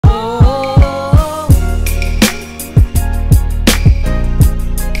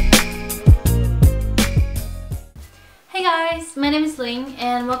name is Ling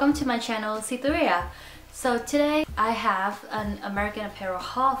and welcome to my channel PSITHURIA. So today I have an American Apparel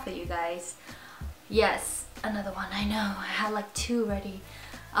haul for you guys. Yes, another one. I know, I had like two already.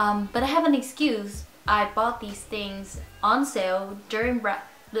 But I have an excuse. I bought these things on sale during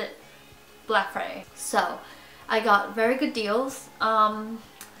Black Friday. So I got very good deals. I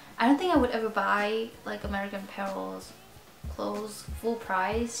don't think I would ever buy like American Apparel's clothes full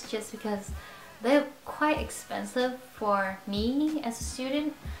price just because they're quite expensive for me as a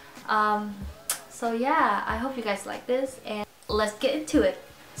student. So yeah, I hope you guys like this and let's get into it.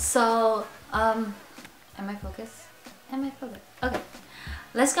 So am I focused? Am I focused? Okay,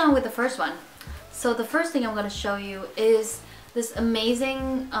 let's go on with the first one. So the first thing I'm going to show you is this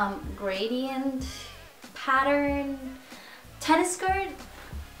amazing gradient pattern tennis skirt.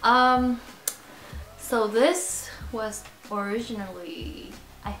 So this was originally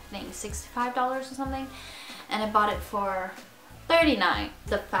I think $65 or something, and I bought it for $39.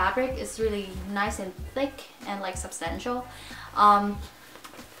 The fabric is really nice and thick and like substantial.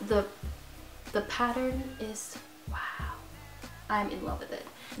 The pattern is wow, I'm in love with it.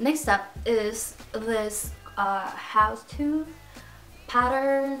 Next up is this houndstooth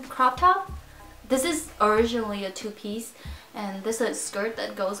pattern crop top. This is originally a two-piece and this is a skirt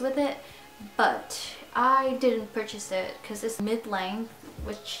that goes with it, but I didn't purchase it because it's mid-length,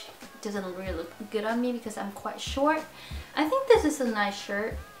 which doesn't really look good on me because I'm quite short. I think this is a nice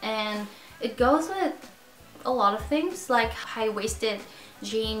shirt and it goes with a lot of things like high-waisted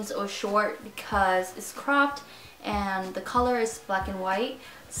jeans or short because it's cropped and the color is black and white,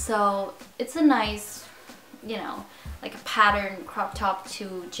 so it's a nice, you know, like a pattern crop top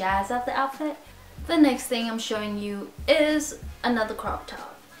to jazz up the outfit. The next thing I'm showing you is another crop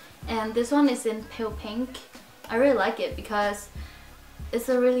top, and this one is in pale pink. I really like it because it's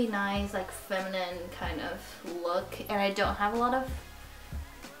a really nice like feminine kind of look, and I don't have a lot of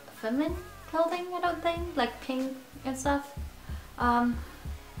feminine clothing, I don't think, like pink and stuff.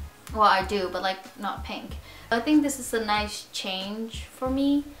 Well, I do, but like not pink. I think this is a nice change for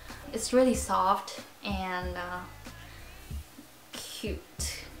me. It's really soft and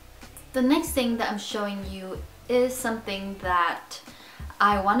cute. The next thing that I'm showing you is something that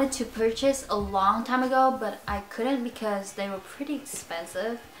I wanted to purchase a long time ago, but I couldn't because they were pretty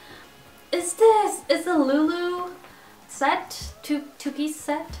expensive. It's this! It's a Lulu set, two-piece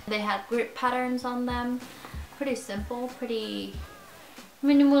set. They had grid patterns on them. Pretty simple, pretty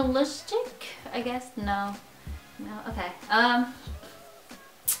minimalistic, I guess. No, okay.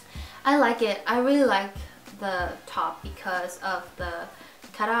 I like it. I really like the top because of the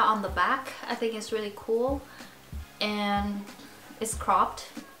cutout on the back. I think it's really cool, and it's cropped.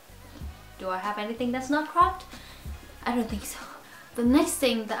 Do I have anything that's not cropped? I don't think so. The next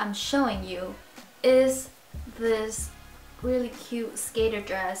thing that I'm showing you is this really cute skater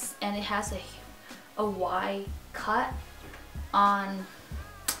dress, and it has a wide cut on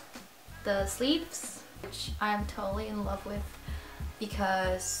the sleeves, which I'm totally in love with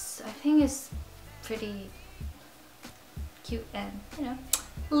because I think it's pretty cute and, you know,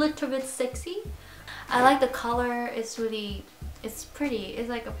 a little bit sexy. I like the color. It's pretty. It's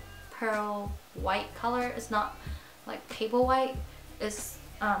like a pearl white color. It's not like table white. It's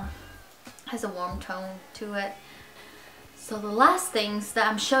has a warm tone to it. So the last things that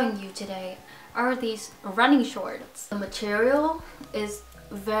I'm showing you today are these running shorts. The material is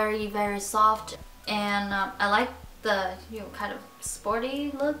very, very soft, and I like the, you know, kind of sporty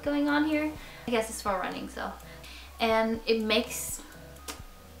look going on here. I guess it's for running, so. And it makes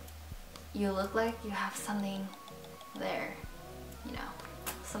you look like you have something there, you know,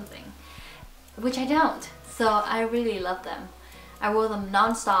 something, which I don't. So I really love them. I wore them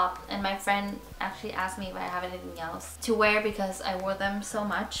non-stop, and my friend actually asked me if I have anything else to wear because I wore them so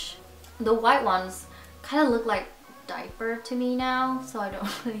much. The white ones kind of look like diaper to me now, so I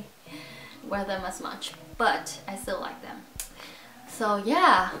don't really wear them as much, but I still like them. So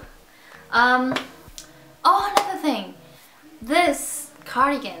yeah. Oh, another thing, this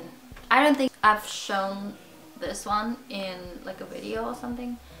cardigan. I don't think I've shown this one in like a video or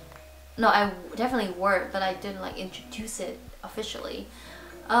something. No, I definitely wore it, but I didn't like introduce it officially.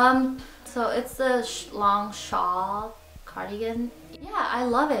 So it's a long shawl cardigan. Yeah, I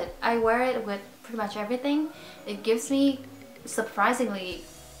love it. I wear it with pretty much everything. It gives me surprisingly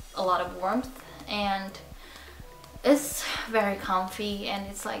a lot of warmth, and it's very comfy, and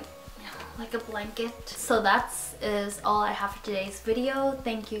it's like a blanket. So is all I have for today's video.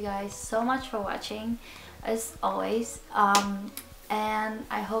 Thank you guys so much for watching as always, and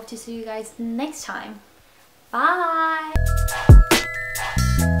I hope to see you guys next time. Bye.